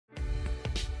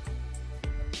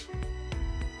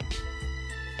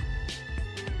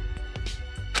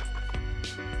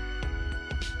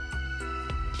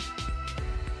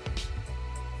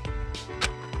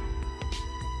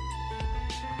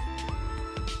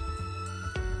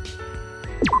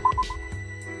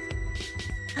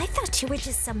thought you were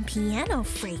just some piano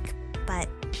freak, but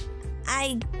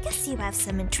I guess you have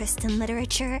some interest in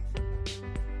literature.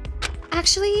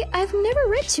 Actually, I've never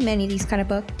read too many of these kind of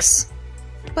books.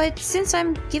 But since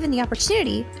I'm given the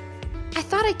opportunity, I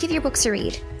thought I'd give your books a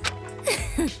read.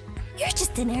 You're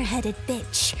just an airheaded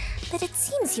bitch, but it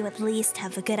seems you at least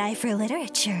have a good eye for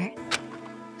literature.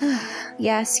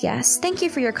 Yes, yes. Thank you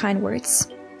for your kind words.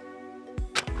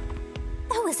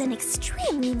 That was an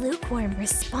extremely lukewarm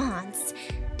response.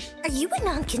 Are you a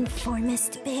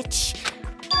nonconformist, bitch?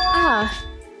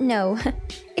 No.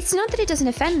 It's not that it doesn't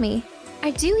offend me.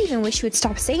 I do even wish you would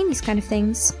stop saying these kind of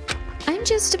things. I'm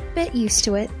just a bit used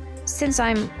to it, since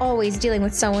I'm always dealing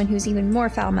with someone who's even more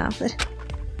foul-mouthed.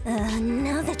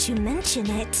 Now that you mention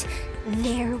it,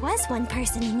 there was one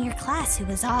person in your class who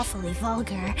was awfully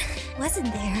vulgar,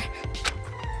 wasn't there?